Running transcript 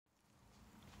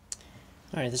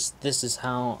Alright, this is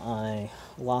how I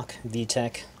lock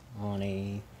VTEC on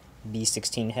a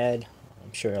B16 head.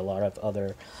 I'm sure a lot of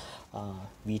other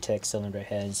VTEC cylinder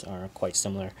heads are quite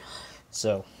similar.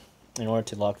 So, in order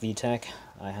to lock VTEC,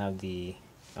 I have a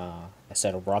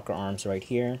set of rocker arms right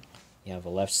here. You have a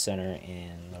left, center,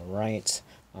 and the right,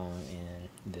 and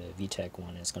the VTEC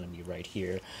one is going to be right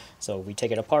here. So if we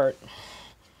take it apart,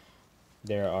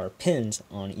 there are pins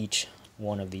on each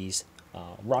one of these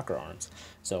rocker arms.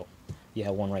 So you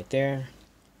have one right there,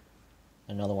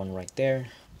 another one right there,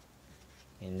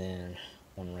 and then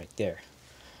one right there.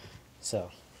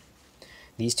 So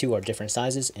these two are different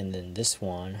sizes, and then this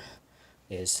one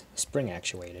is spring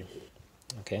actuated.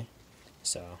 Okay,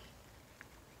 so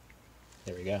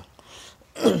there we go.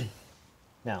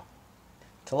 Now,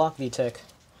 to lock VTEC,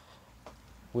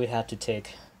 we have to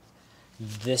take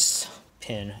this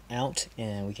pin out,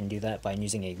 and we can do that by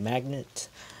using a magnet.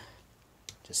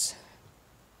 Just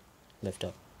lift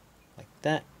up like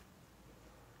that,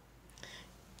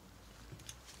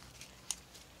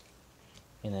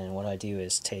 and then what I do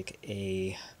is take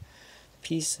a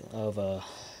piece of a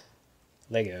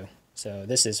Lego. So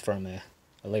this is from a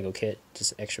Lego kit,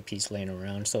 just extra piece laying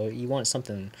around. So you want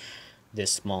something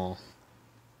this small,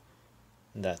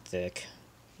 that thick,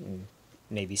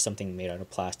 maybe something made out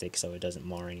of plastic so it doesn't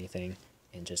mar anything,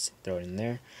 and just throw it in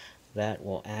there. That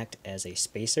will act as a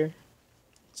spacer.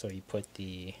 So you put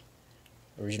the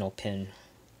original pin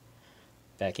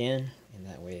back in, and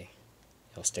that way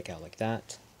it'll stick out like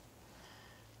that.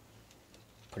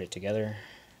 Put it together,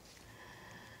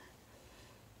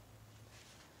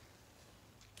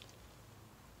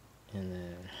 and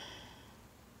then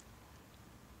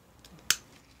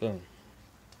boom.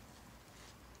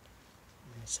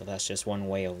 So that's just one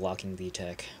way of locking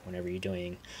VTEC whenever you're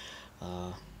doing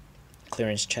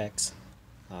clearance checks.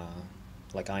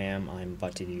 Like I'm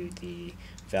about to do the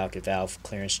valve-to-valve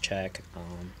clearance check,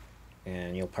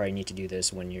 and you'll probably need to do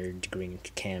this when you're degreeing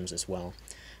cams as well.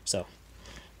 So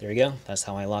there you go, that's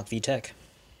how I lock VTEC.